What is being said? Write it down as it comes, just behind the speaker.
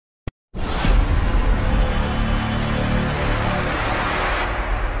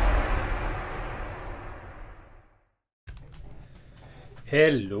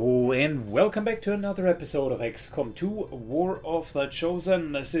Hello and welcome back to another episode of XCOM2 War of the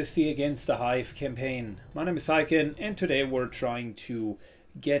Chosen. This is the Against the Hive campaign. My name is Syken and today we're trying to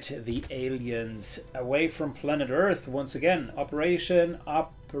get the aliens away from planet Earth. Once again, Operation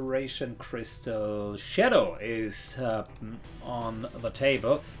Crystal Shadow is on the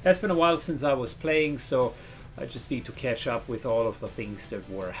table. It has been a while since I was playing, so I just need to catch up with all of the things that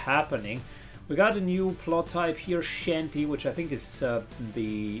were happening. We got a new plot type here, Shanty, which I think is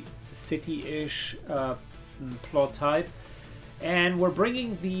the city-ish plot type. And we're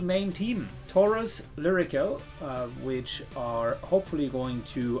bringing the main team, Taurus, Lyrical, which are hopefully going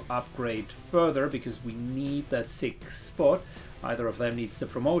to upgrade further because we need that 6th spot. Either of them needs the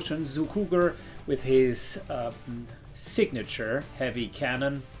promotion. Cougar with his signature heavy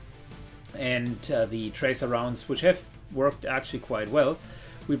cannon and the tracer rounds, which have worked actually quite well.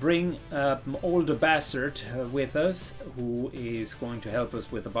 We bring Older Bastard with us, who is going to help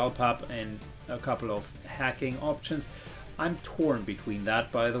us with the bullpup and a couple of hacking options. I'm torn between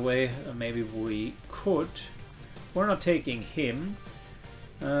that, by the way. Maybe we could. We're not taking him.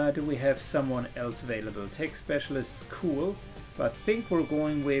 Do we have someone else available? Tech Specialist, cool. But I think we're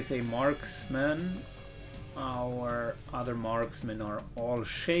going with a marksman. Our other marksmen are all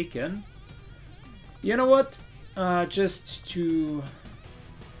shaken. You know what? Just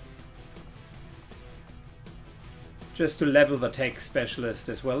to level the tech specialist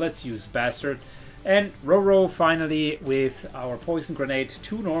as well, let's use Bastard. And Roro finally with our poison grenade,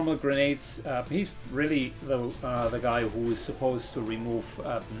 2 normal grenades. He's really the guy who is supposed to remove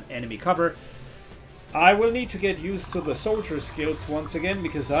enemy cover. I will need to get used to the soldier skills once again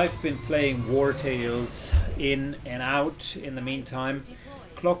because I've been playing War Tales in and out in the meantime.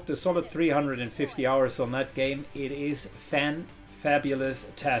 Clocked a solid 350 hours on that game. It is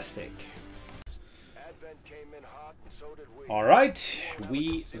fabulous-tastic. Alright,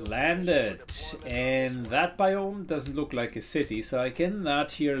 we landed, and that biome doesn't look like a city, Syken.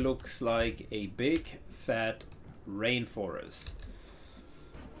 That here looks like a big fat rainforest.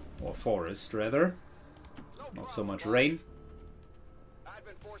 Or forest, rather. Not so much rain.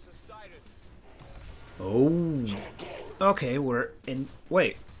 Oh, okay, we're in...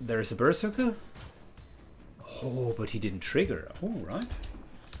 Wait, there's a berserker? Oh, but he didn't trigger. Oh, right.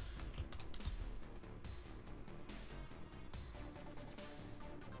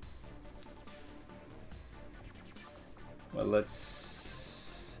 Well,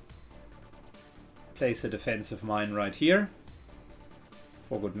 let's place a defensive mine right here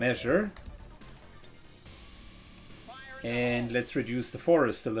for good measure. And let's reduce the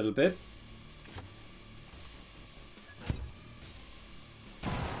forest a little bit.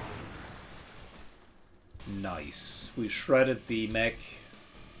 Nice. We shredded the mech.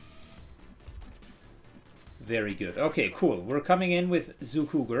 Very good. Okay, cool. We're coming in with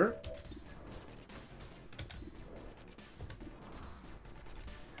Cougar.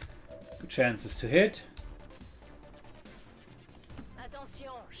 Good chances to hit.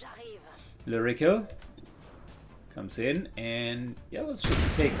 Lyrical comes in, and yeah, let's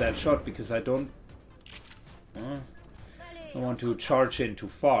just take that shot because I don't want to charge in too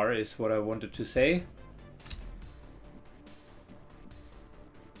far, is what I wanted to say.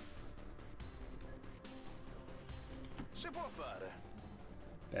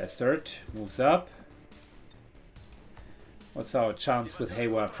 Bastard moves up. What's our chance with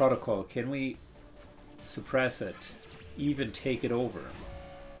Haywire Protocol? Can we suppress it? Even take it over?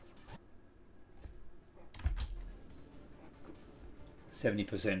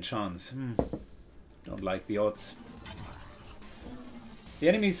 %70 chance. Don't like the odds. The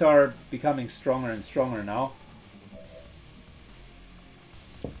enemies are becoming stronger and stronger now.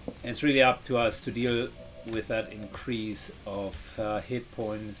 And it's really up to us to deal with that increase of hit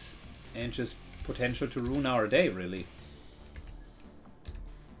points and just potential to ruin our day, really.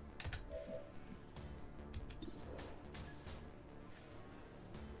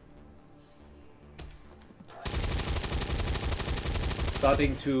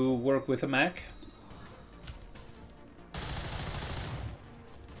 Starting to work with a mech.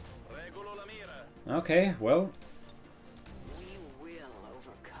 Okay, well.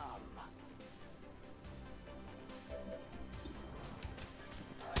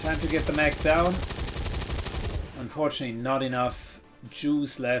 Time to get the mech down. Unfortunately, not enough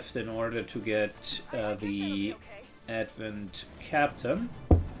juice left in order to get the Advent Captain.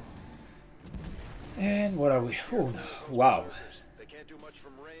 And what are we? Oh no! Wow. They can't do much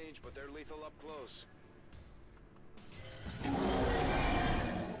from range, but they're lethal up close.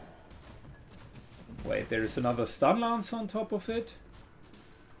 Wait, there's another stun lance on top of it.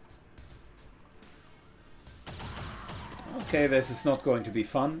 Okay, this is not going to be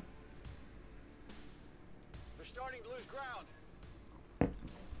fun. They're starting to lose ground.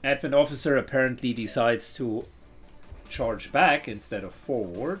 Advent Officer apparently decides to charge back instead of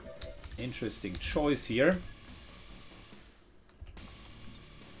forward. Interesting choice here.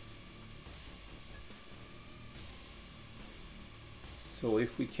 So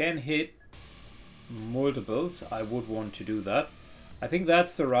if we can hit multiples, I would want to do that. I think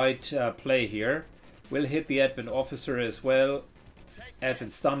that's the right play here. We'll hit the Advent Officer as well.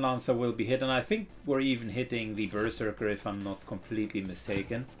 Advent Stun Lancer will be hit, and I think we're even hitting the Berserker if I'm not completely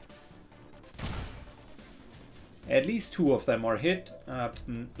mistaken. At least 2 of them are hit.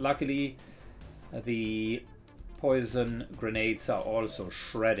 Luckily, the poison grenades are also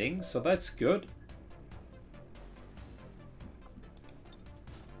shredding, so that's good.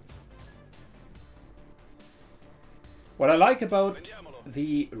 What I like about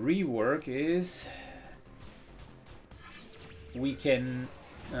the rework is we can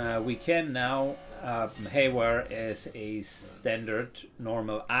now Haywire as a standard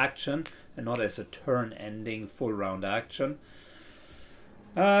normal action and not as a turn-ending full round action.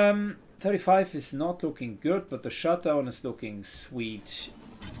 35 is not looking good, but the shutdown is looking sweet.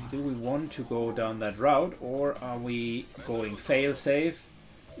 Do we want to go down that route, or are we going failsafe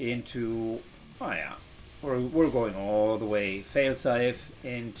into... Oh yeah, we're going all the way failsafe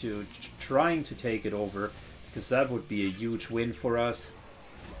into trying to take it over, because that would be a huge win for us.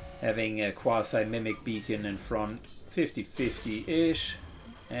 Having a quasi-mimic beacon in front, 50-50-ish,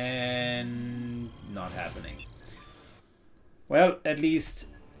 and not happening. Well, at least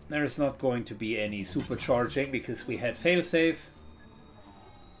there's not going to be any supercharging because we had failsafe.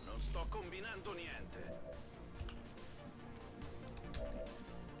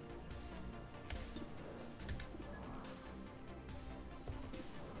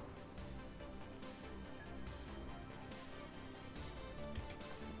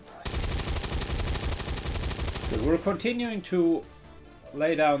 We're continuing to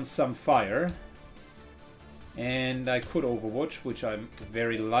lay down some fire, and I could overwatch, which I'm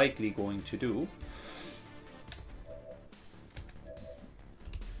very likely going to do.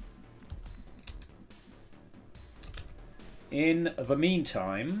 In the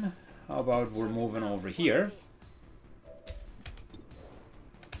meantime, how about we're moving over here?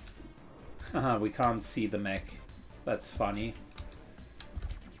 Haha, we can't see the mech. That's funny.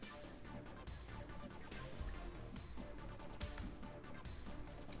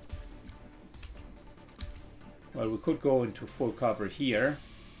 Well, we could go into full cover here.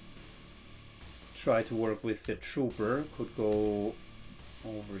 Try to work with the trooper. Could go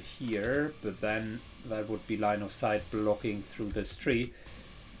over here, but then that would be line of sight blocking through this tree.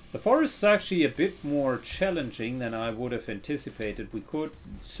 The forest is actually a bit more challenging than I would have anticipated. We could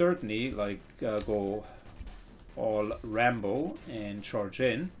certainly like go all Rambo and charge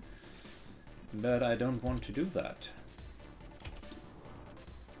in, but I don't want to do that.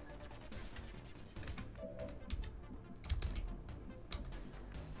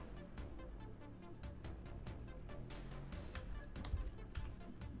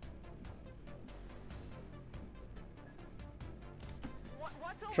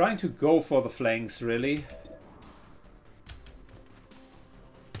 Trying to go for the flanks, really.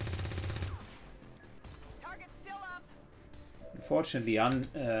 Unfortunately,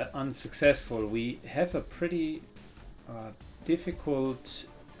 unsuccessful. We have a pretty difficult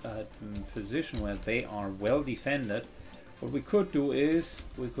position where they are well defended. What we could do is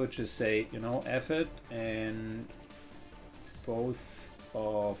we could just say, you know, F it, and both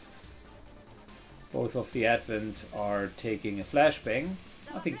of the Advents are taking a flashbang.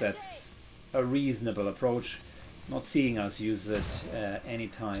 I think that's a reasonable approach. Not seeing us use it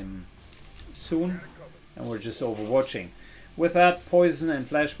anytime soon, and we're just overwatching. With that, poison and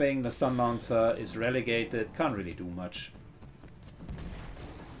flashbang, the stun lancer is relegated. Can't really do much.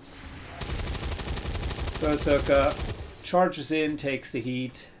 Berserker charges in, takes the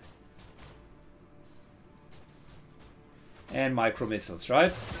heat, and micro missiles,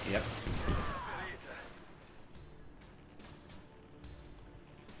 right? Yep.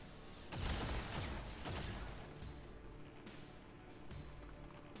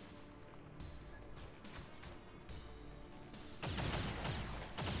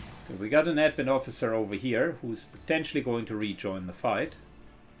 We got an Advent officer over here who's potentially going to rejoin the fight.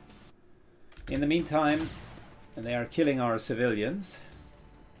 In the meantime, they are killing our civilians.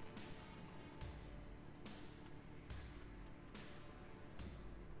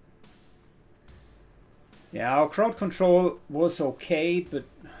 Yeah, our crowd control was okay, but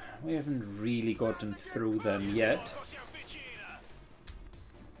we haven't really gotten through them yet.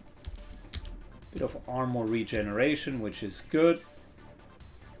 Bit of armor regeneration, which is good.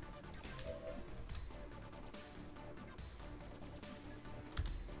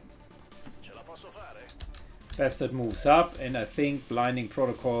 Bastard moves up, and I think blinding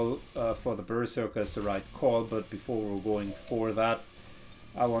protocol for the berserker is the right call, but before we're going for that,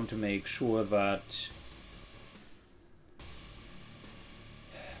 I want to make sure that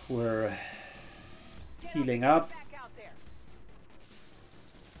we're healing up.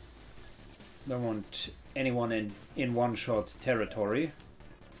 Don't want anyone in one-shot territory.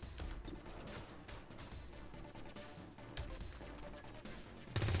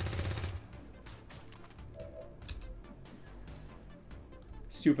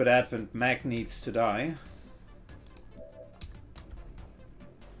 Stupid Advent Mag needs to die.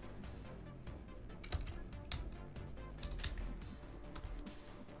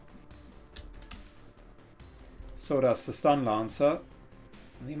 So does the Stun Lancer.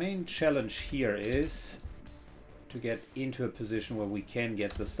 The main challenge here is to get into a position where we can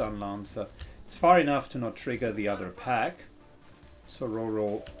get the Stun Lancer. It's far enough to not trigger the other pack. So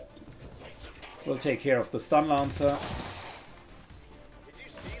Roro will take care of the Stun Lancer.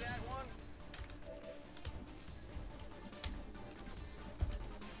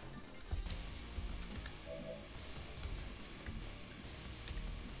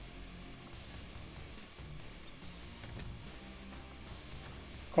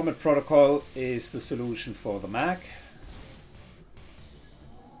 Comet Protocol is the solution for the Mac.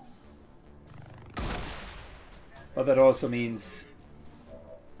 But that also means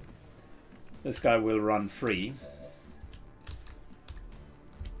this guy will run free.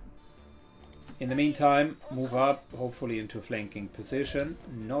 In the meantime, move up, hopefully into a flanking position.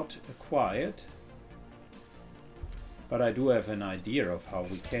 Not acquired. But I do have an idea of how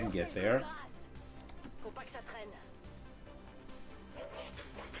we can get there.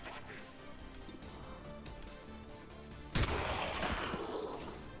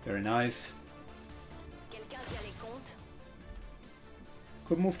 Very nice.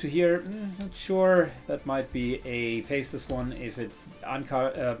 Could move to here. Not sure. That might be a faceless one. If it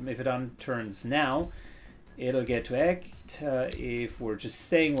unturns now, it'll get to act. If we're just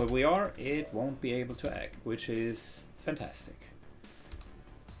staying where we are, it won't be able to act, which is fantastic.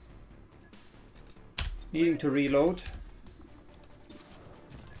 Needing to reload.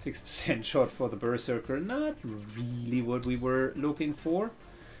 6% shot for the Berserker. Not really what we were looking for.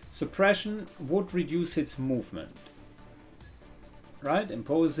 Suppression would reduce its movement. Right?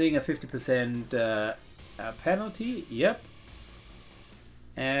 Imposing a 50% penalty. Yep.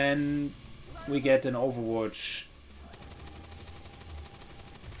 And we get an Overwatch.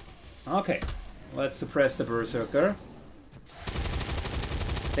 Okay. Let's suppress the Berserker.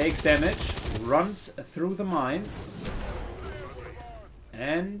 Takes damage. Runs through the mine.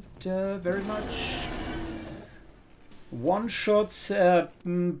 And very much one shots.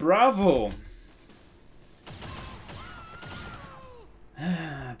 Bravo.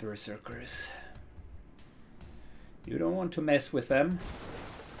 Berserkers. You don't want to mess with them.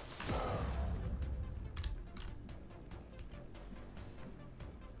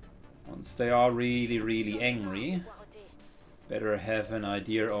 Once they are really, really angry, better have an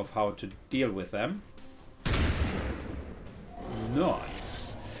idea of how to deal with them.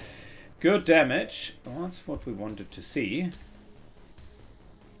 Nice. Good damage. Well, that's what we wanted to see.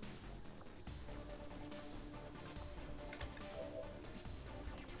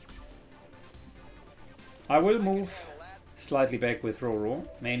 I will move slightly back with Roro,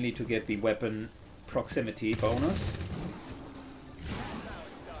 mainly to get the weapon proximity bonus.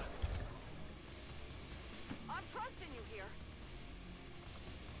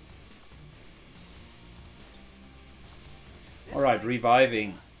 Alright,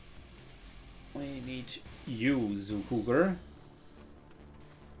 reviving. We need you, Zukuger.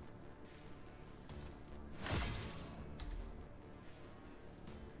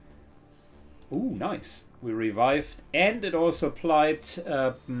 Ooh, nice. We revived, and it also applied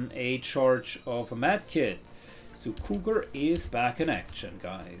a charge of a medkit. Zukuger is back in action,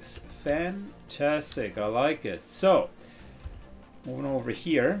 guys. Fantastic, I like it. So, moving over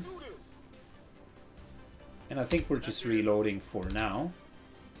here. And I think we're just reloading for now.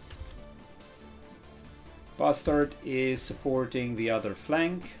 Bastard is supporting the other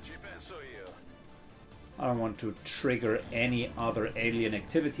flank. I don't want to trigger any other alien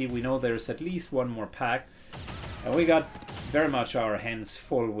activity. We know there's at least one more pack. And we got very much our hands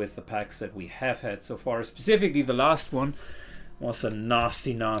full with the packs that we have had so far. Specifically, the last one was a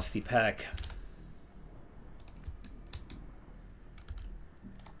nasty, nasty pack.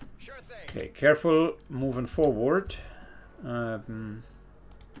 Okay, careful moving forward. I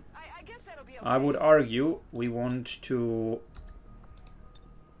guess that'll be I would argue we want to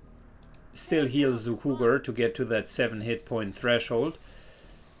still heal Zukuger to get to that 7 hit point threshold.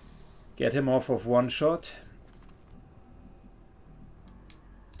 Get him off of one shot.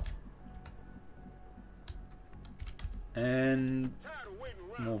 And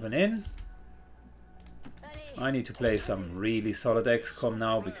moving in. I need to play some really solid XCOM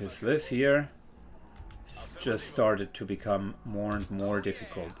now, because this here just started to become more and more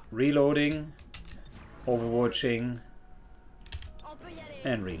difficult. Reloading, overwatching,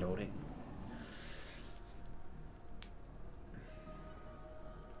 and reloading.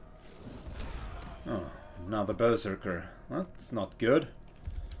 Oh, another berserker. That's not good.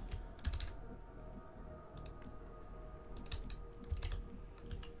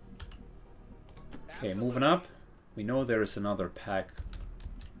 Okay, moving up. We know there is another pack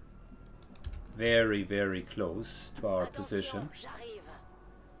very, very close to our position.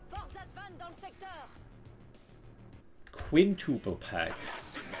 Quintuple pack.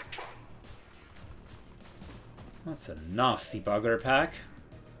 That's a nasty bugger pack.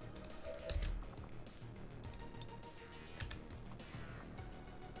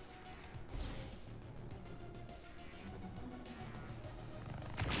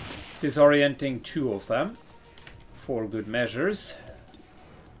 Disorienting 2 of them for good measures.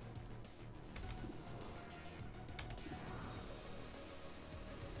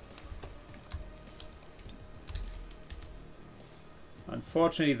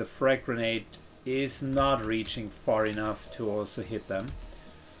 Unfortunately, the frag grenade is not reaching far enough to also hit them.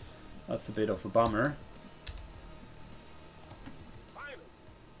 That's a bit of a bummer.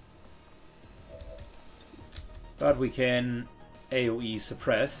 But we can AoE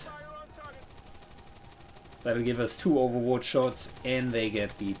suppress. That'll give us 2 overwatch shots and they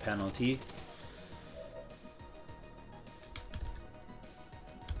get the penalty.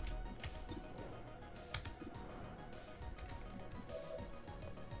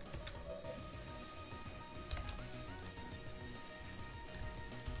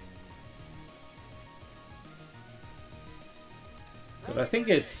 But I think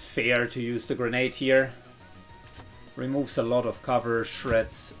it's fair to use the grenade here. Removes a lot of cover,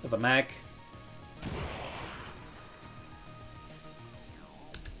 shreds the mech.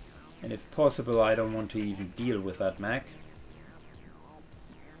 And if possible, I don't want to even deal with that mech.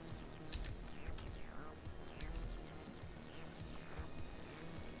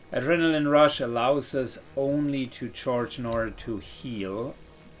 Adrenaline Rush allows us only to charge in order to heal,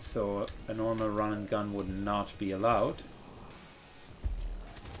 so a normal run and gun would not be allowed.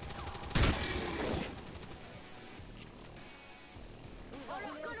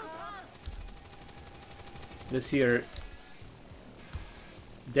 This here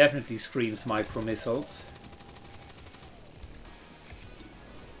definitely screams micro missiles.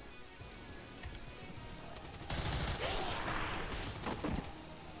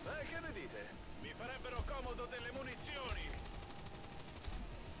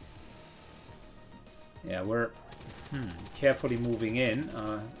 Yeah, we're carefully moving in.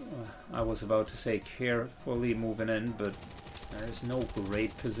 I was about to say carefully moving in, but there is no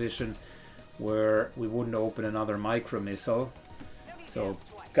great position where we wouldn't open another micro missile. So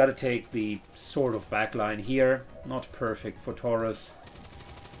got to take the sort of backline here. Not perfect for Taurus.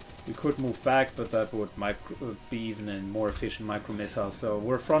 We could move back, but that would be even a more efficient micro missile. So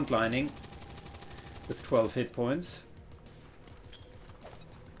we're frontlining with 12 hit points.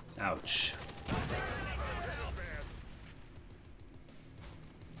 Ouch.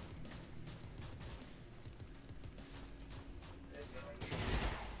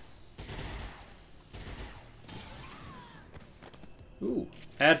 Ooh,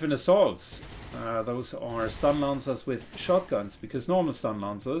 Advent Assaults. Those are stun lancers with shotguns, because normal stun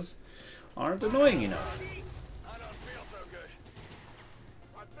lancers aren't annoying enough. I don't feel so good.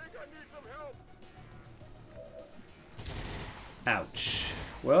 I think I need some help. Ouch.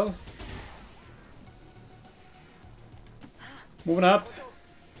 Well, moving up.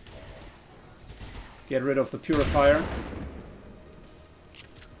 Get rid of the purifier.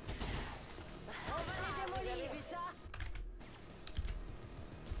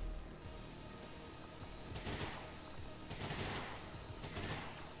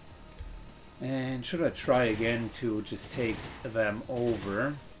 And should I try again to just take them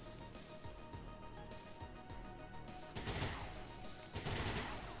over?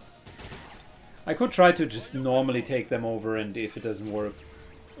 I could try to just normally take them over, and if it doesn't work,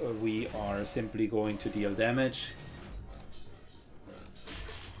 we are simply going to deal damage.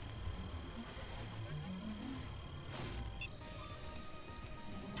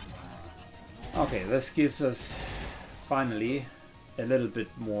 Okay, this gives us finally a little bit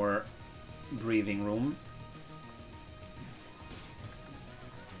more breathing room.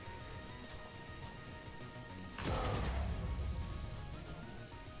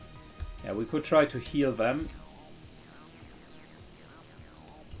 Yeah, we could try to heal them.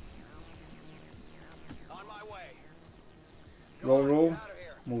 On my way. Roro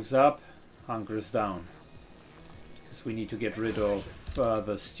moves up, hunkers down. Because we need to get rid of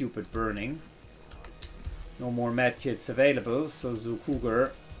the stupid burning. No more medkits available, so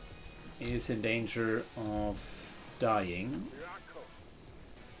Zukuger is in danger of dying.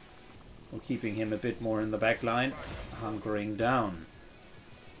 We're keeping him a bit more in the back line, hunkering down.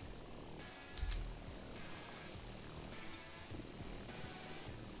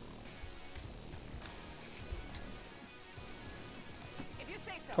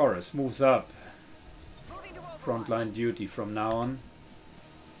 Taurus moves up. Frontline duty from now on.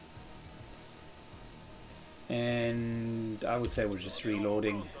 And I would say we're just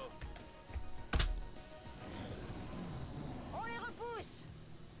reloading.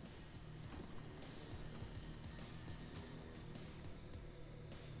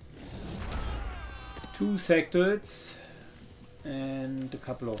 Two sectoids and a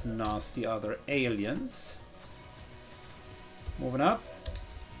couple of nasty other aliens. Moving up.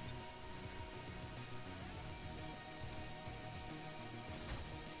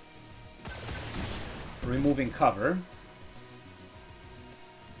 Removing cover.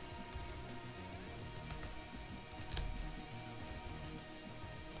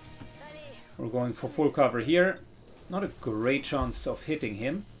 We're going for full cover here. Not a great chance of hitting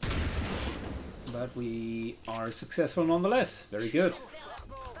him, but we are successful nonetheless. Very good.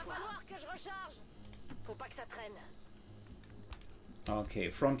 Okay,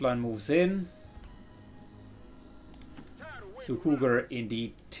 frontline moves in. Zukuger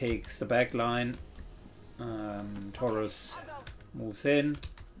indeed takes the back line. Taurus moves in.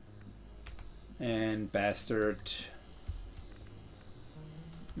 And Bastard.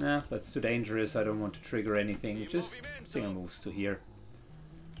 Nah, that's too dangerous. I don't want to trigger anything. Just single moves to here.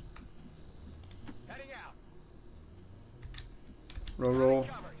 Roro,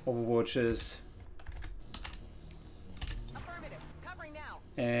 overwatches.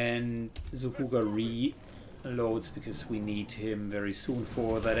 And Zukuga reloads because we need him very soon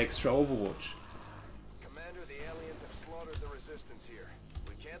for that extra overwatch. Commander, the aliens have slaughtered the resistance here.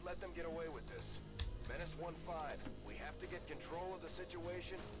 We can't let them get away with this. Menace 1-5. We have to get control of the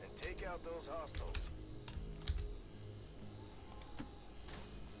situation and take out those hostiles.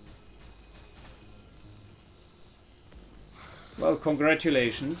 Well,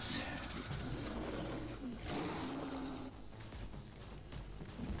 congratulations.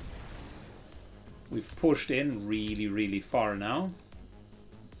 We've pushed in really, really far now.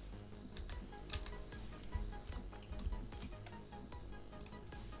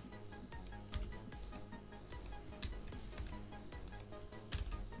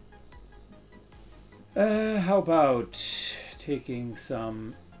 How about taking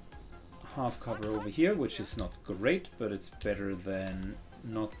some half cover over here, which is not great, but it's better than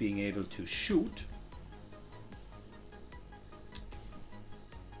not being able to shoot.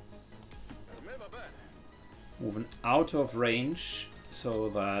 Moving out of range so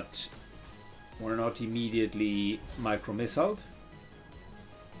that we're not immediately micro-missiled.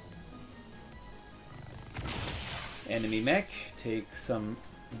 Enemy mech takes some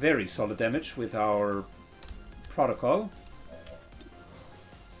very solid damage with our protocol.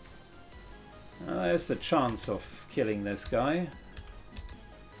 There's a chance of killing this guy.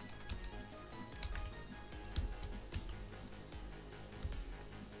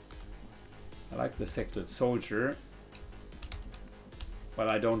 I like the sectoid soldier. Well,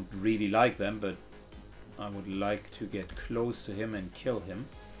 I don't really like them, but I would like to get close to him and kill him.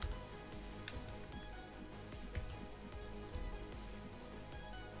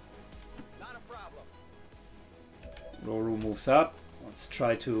 Not a problem. Roru moves up. Let's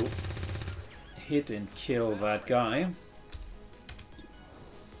try to hit and kill that guy.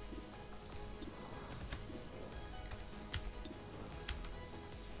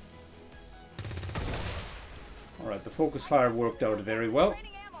 Alright, the focus fire worked out very well.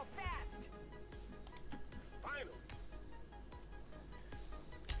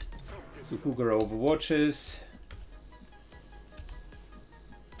 Zukuga overwatches.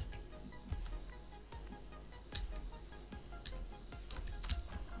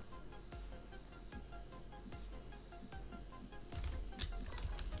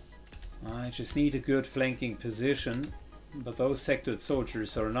 I just need a good flanking position, but those sectoid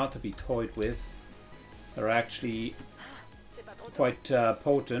soldiers are not to be toyed with. They're actually quite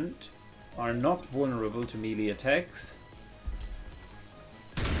potent, are not vulnerable to melee attacks,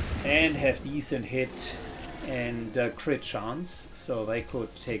 and have decent hit and crit chance, so they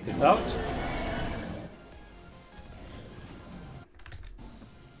could take us out.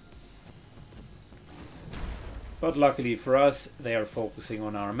 But luckily for us, they are focusing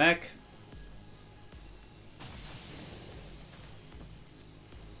on our mech.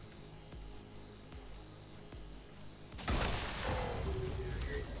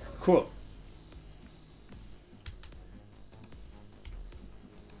 Cool.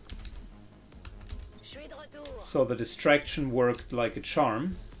 So the distraction worked like a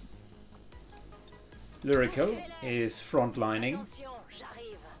charm. Lyrical is frontlining.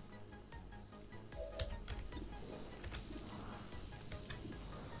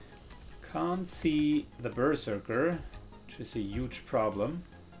 Can't see the Berserker, which is a huge problem.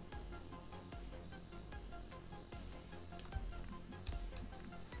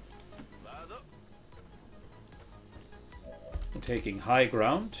 I'm taking high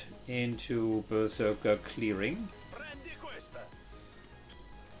ground into Berserker clearing.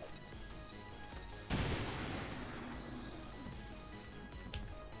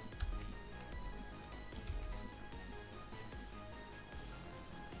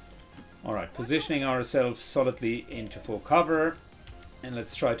 Alright, positioning ourselves solidly into full cover, and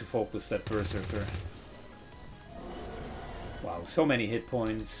let's try to focus that Berserker. Wow, so many hit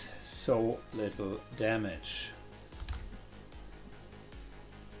points, so little damage.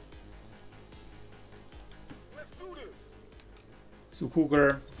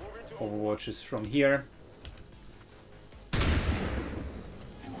 Sukuger overwatches from here.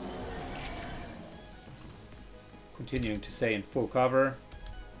 Continuing to stay in full cover.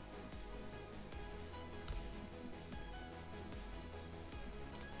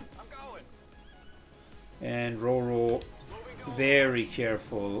 And Roro very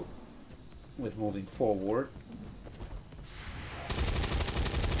careful with moving forward.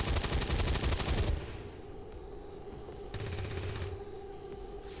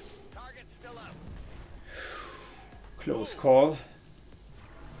 Close call.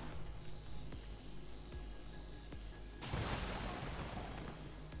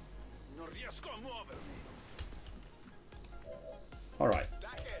 All right,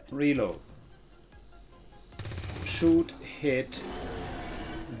 reload. Shoot, hit,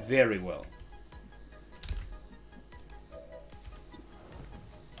 very well.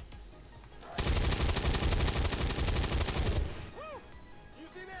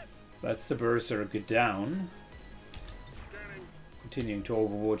 That's the Berserker down. Continuing to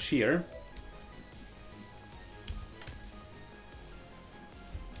overwatch here.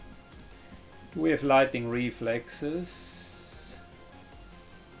 Do we have lightning reflexes?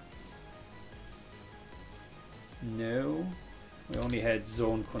 No. We only had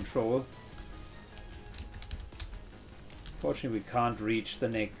zone control. Unfortunately, we can't reach the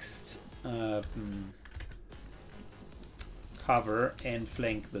next cover and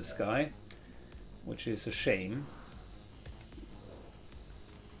flank this guy, which is a shame.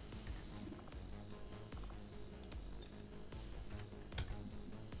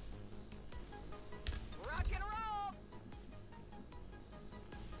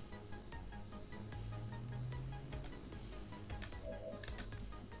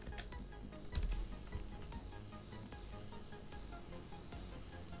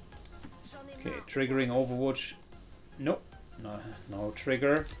 Okay, triggering Overwatch. Nope, no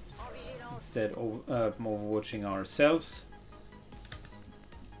trigger. Instead, overwatching ourselves.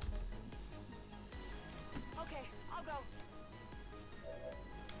 Okay, I'll go.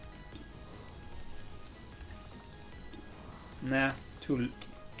 Nah, too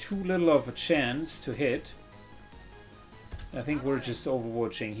little of a chance to hit. I think we're just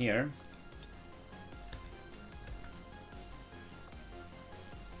overwatching here.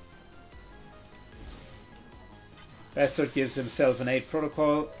 Bastard gives himself an 8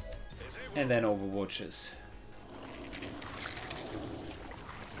 protocol and then overwatches.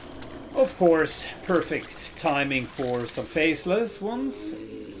 Of course, perfect timing for some faceless ones.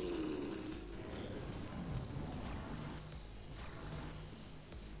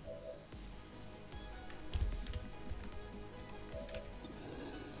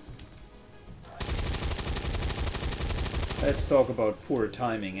 Let's talk about poor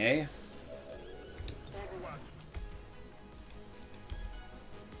timing, eh?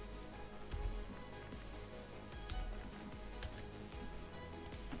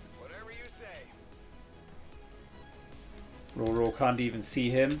 Roro can't even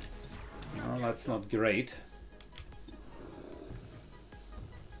see him. Well, that's not great.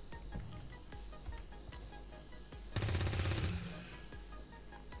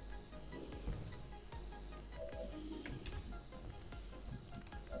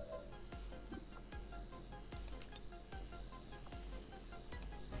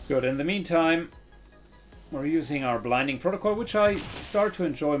 Good. In the meantime, we're using our blinding protocol, which I start to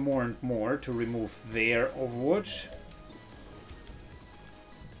enjoy more and more to remove their overwatch.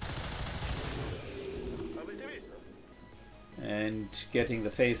 And getting the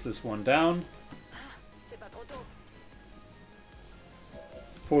faceless one down.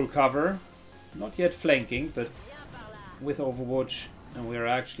 Full cover. Not yet flanking, but with overwatch, and we're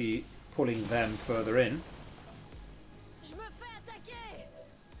actually pulling them further in.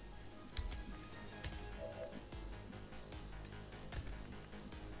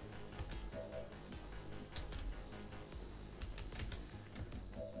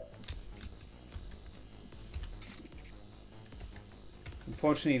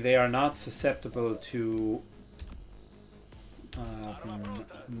 Unfortunately, they are not susceptible to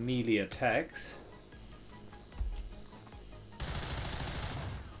melee attacks.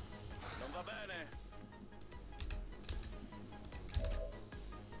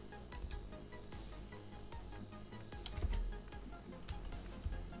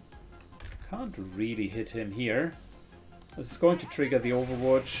 Can't really hit him here. This is going to trigger the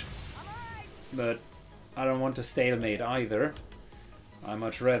overwatch, but I don't want to stalemate either. I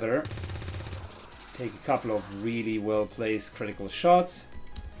much rather take a couple of really well placed critical shots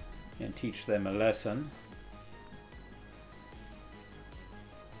and teach them a lesson.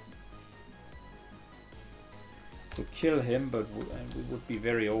 To kill him, but we would be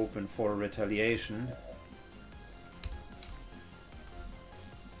very open for retaliation.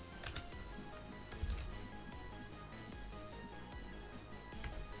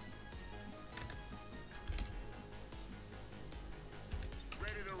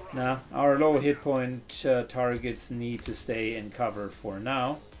 Now, our low hit point targets need to stay in cover for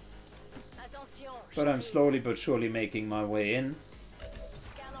now. But I'm slowly but surely making my way in.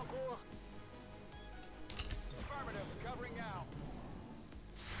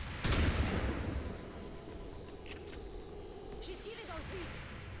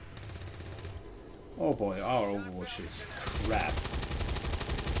 Oh boy, our overwatch is crap.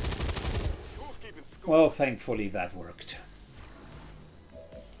 Well, thankfully that worked.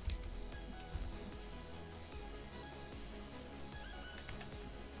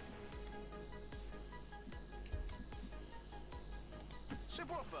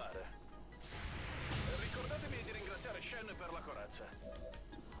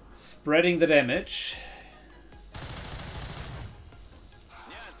 Spreading the damage.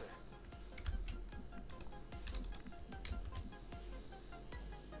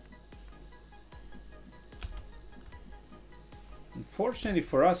 Unfortunately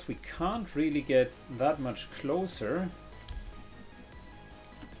for us, we can't really get that much closer.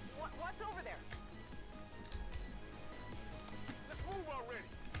 What's over there? Let's move already.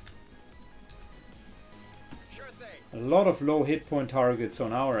 Sure thing. A lot of low hit point targets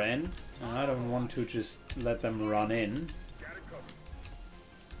on our end, and I don't want to just let them run in.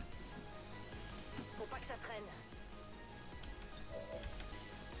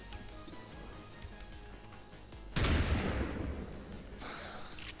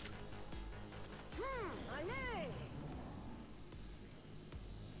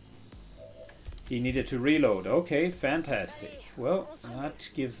 He needed to reload. Okay, fantastic. Well, that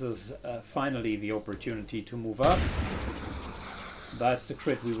gives us finally the opportunity to move up. That's the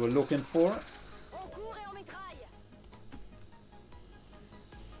crit we were looking for.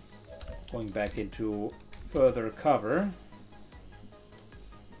 Going back into further cover.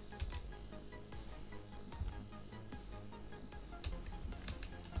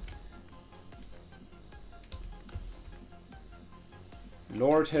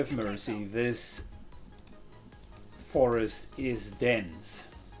 Lord have mercy, this forest is dense.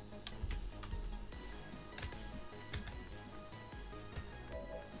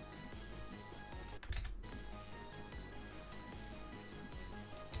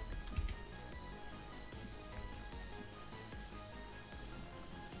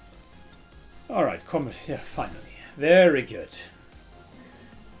 All right, come, yeah, finally. Very good.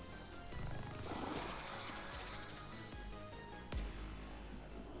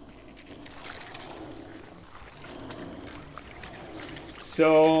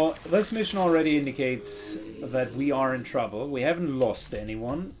 So this mission already indicates that we are in trouble. We haven't lost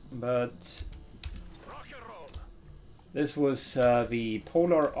anyone, but this was the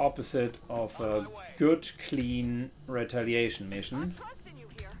polar opposite of a good, clean retaliation mission.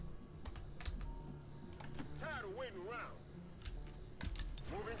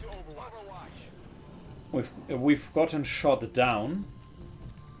 We've gotten shot down.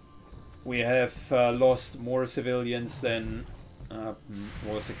 We have lost more civilians than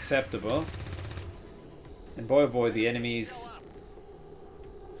was acceptable. And boy oh boy, the enemies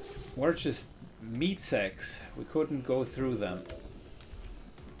were just meat sacks. We couldn't go through them.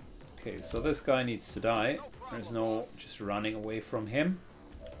 Okay, so this guy needs to die. There's no just running away from him.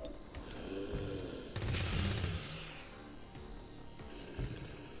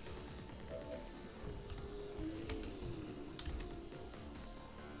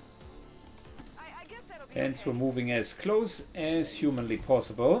 Hence we're moving as close as humanly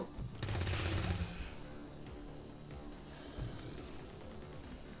possible.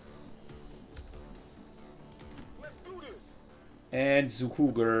 And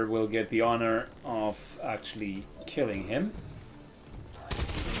Zukuger will get the honor of actually killing him.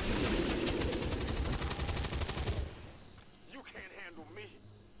 You can't handle me.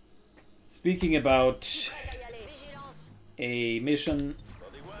 Speaking about a mission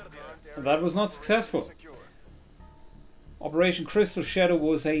that was not successful. Operation Crystal Shadow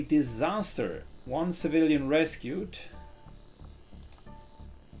was a disaster. 1 civilian rescued.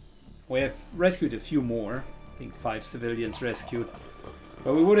 We have rescued a few more. I think 5 civilians rescued.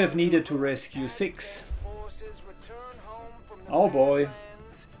 But we would have needed to rescue 6. Oh boy.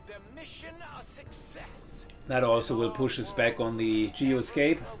 That also will push us back on the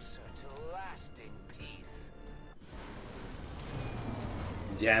geoscape.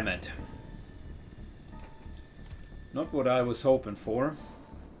 Damn it. Not what I was hoping for.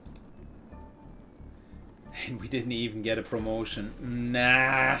 And we didn't even get a promotion.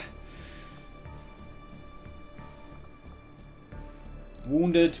 Nah.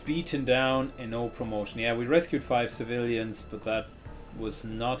 Wounded, beaten down, and no promotion. Yeah, we rescued 5 civilians, but that was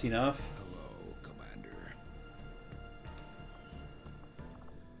not enough. Hello, Commander.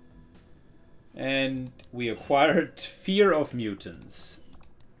 And we acquired Fear of Mutants.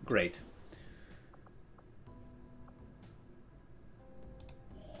 Great.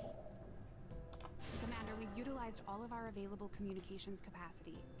 Commander, we've utilized all of our available communications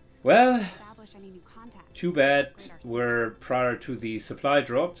capacity. Well, Establish any new contacts. too bad we're prior to the supply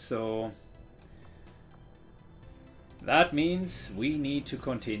drop, so that means we need to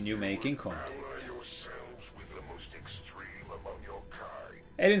continue making contact.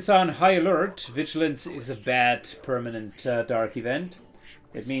 Aliens are on high alert. Vigilance is a bad permanent dark event.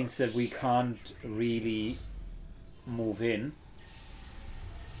 It means that we can't really move in.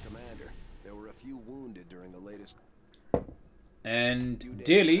 Commander, there were a few wounded during the latest. And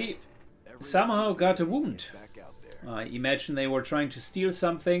Dilly somehow got a wound. Back out there. I imagine they were trying to steal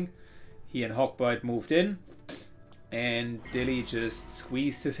something. He and Hawkbite moved in. And Dilly just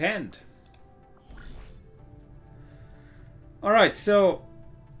squeezed his hand. Alright, so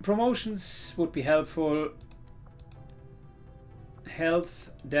promotions would be helpful.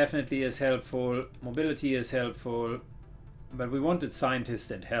 Health definitely is helpful. Mobility is helpful. But we wanted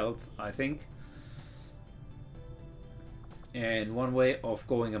scientist and health, I think. And one way of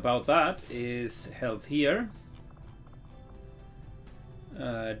going about that is health here.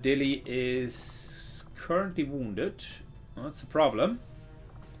 Dilly is currently wounded. Well, that's a problem.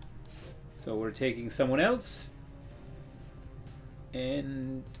 So we're taking someone else.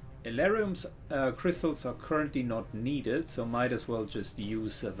 And Elerium's crystals are currently not needed, so might as well just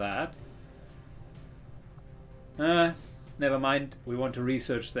use that. Never mind. We want to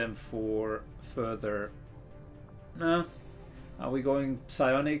research them for further... Nah. Are we going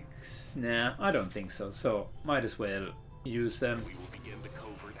psionics? Nah, I don't think so. So, might as well use them. We will begin the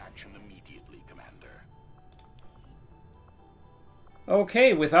covert action immediately, Commander.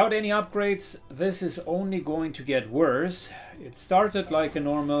 Okay, without any upgrades, this is only going to get worse. It started like a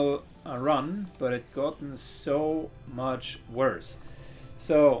normal run, but it's gotten so much worse.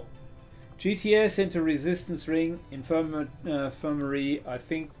 So, GTS into Resistance Ring, Infirmary. I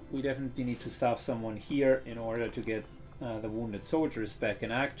think we definitely need to staff someone here in order to get the wounded soldiers back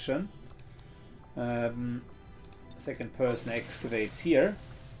in action. Second person excavates here.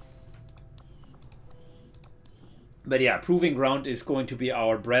 But yeah, Proving Ground is going to be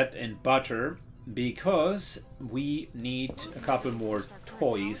our bread and butter because we need a couple more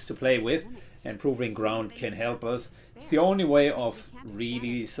toys to play with, and Proving Ground can help us. It's the only way of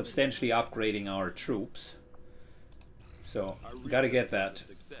really substantially upgrading our troops. So, gotta get that.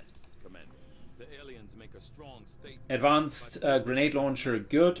 Advanced grenade launcher,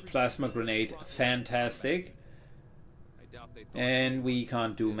 good. Plasma grenade, fantastic. And we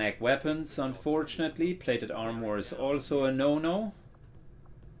can't do mag weapons, unfortunately. Plated armor is also a no-no.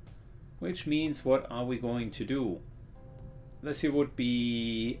 Which means, what are we going to do? This here would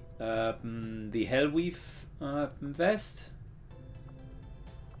be the Hellweave vest.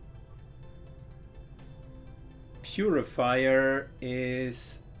 Purifier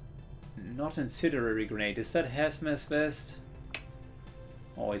is not incendiary grenade. Is that hazmat vest?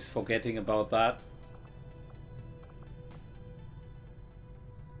 Always forgetting about that.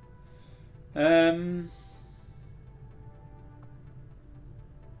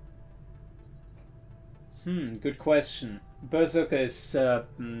 Good question. Berserker is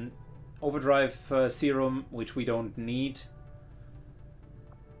overdrive serum, which we don't need.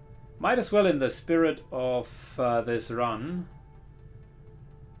 Might as well, in the spirit of this run,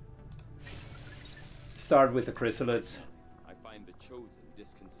 start with the chrysalids. I find the chosen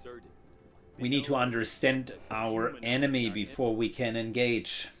disconcerting. We need to understand our enemy before we can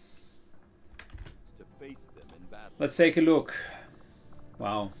engage. To face them in battle. Let's take a look.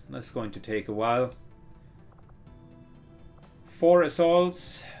 Wow, that's going to take a while. 4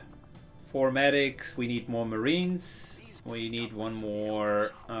 assaults, 4 medics. We need more marines. We need one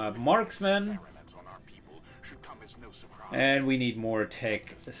more marksman. And we need more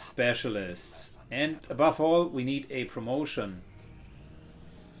tech specialists. And above all, we need a promotion.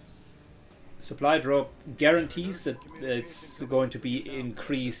 Supply drop guarantees that it's going to be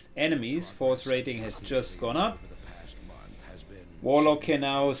increased enemies. Force rating has just gone up. Warlock can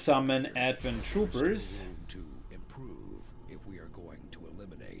now summon Advent troopers.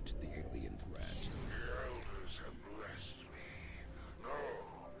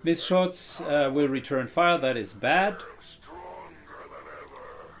 Missed shots will return fire. That is bad.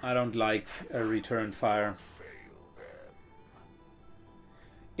 I don't like a return fire.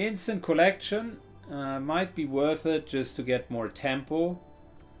 Instant collection might be worth it just to get more tempo.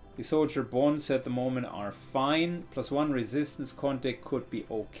 The soldier bonds at the moment are fine. +1 resistance contact could be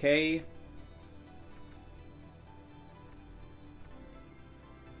okay.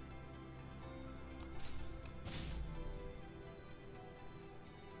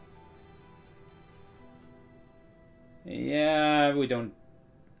 Yeah, we don't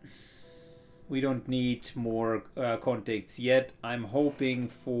need more contacts yet. I'm hoping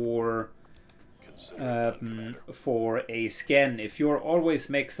for a scan. If you're always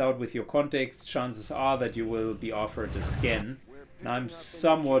maxed out with your contacts, chances are that you will be offered a scan. And I'm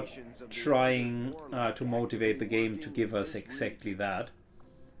somewhat trying to motivate the game to give us exactly that.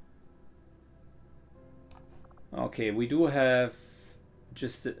 Okay, we do have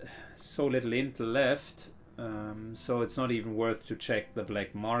just so little intel left. So it's not even worth to check the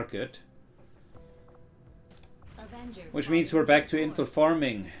black market. Which means we're back to intel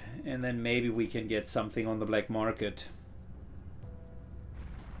farming, and then maybe we can get something on the black market.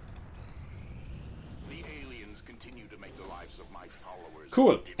 The aliens continue to make the lives of my followers.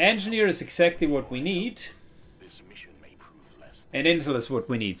 Cool. Engineer is exactly what we need. This mission may prove less. And intel is what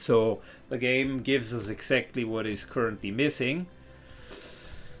we need. So the game gives us exactly what is currently missing.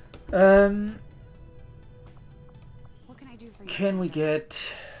 Can we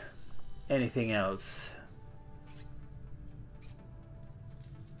get anything else?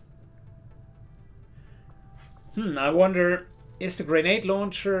 I wonder, is the grenade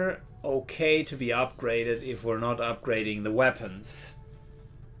launcher okay to be upgraded if we're not upgrading the weapons?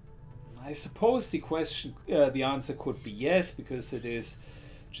 I suppose the answer could be yes, because it is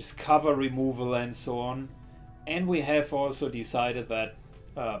just cover removal and so on. And we have also decided that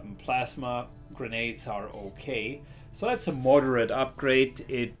plasma grenades are okay. So that's a moderate upgrade.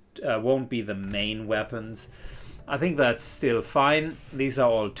 It won't be the main weapons. I think that's still fine. These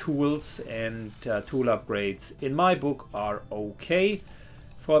are all tools, and tool upgrades in my book are okay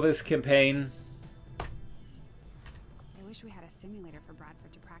for this campaign. I wish we had a simulator for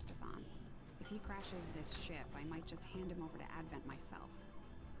Bradford to practice on. If he crashes this ship, I might just hand him over to Advent myself.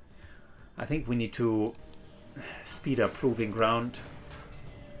 I think we need to speed up proving ground.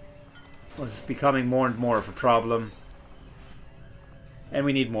 This is becoming more and more of a problem. And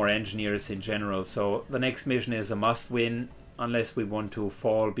we need more engineers in general, so the next mission is a must-win unless we want to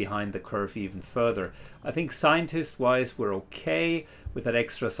fall behind the curve even further. I think scientist-wise we're okay. With that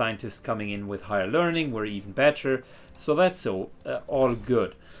extra scientist coming in with higher learning, we're even better. So that's all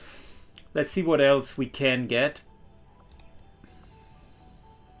good. Let's see what else we can get.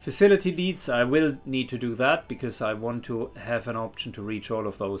 Facility leads, I will need to do that because I want to have an option to reach all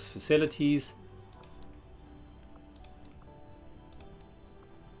of those facilities.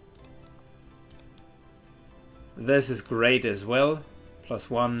 This is great as well.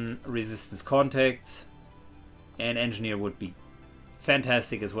 +1 resistance contacts. And engineer would be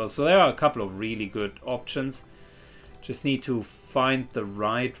fantastic as well. So there are a couple of really good options. Just need to find the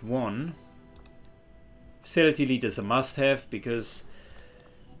right one. Facility lead is a must-have because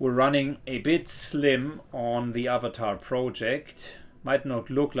we're running a bit slim on the Avatar project. Might not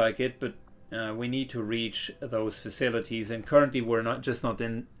look like it, but we need to reach those facilities. And currently we're not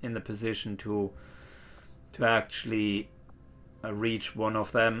in the position to actually reach one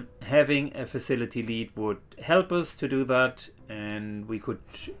of them. Having a facility lead would help us to do that, and we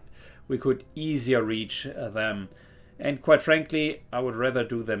could easier reach them. And quite frankly, I would rather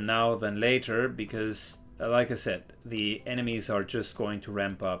do them now than later, because like I said, the enemies are just going to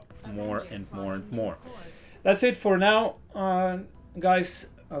ramp up more and more and more. That's it for now, guys.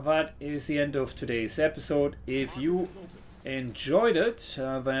 That is the end of today's episode. If you enjoyed it,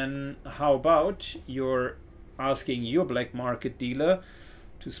 then how about you're asking your black market dealer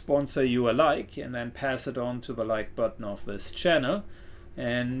to sponsor you a like, and then pass it on to the like button of this channel.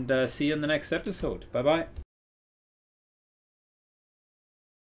 And see you in the next episode. Bye bye.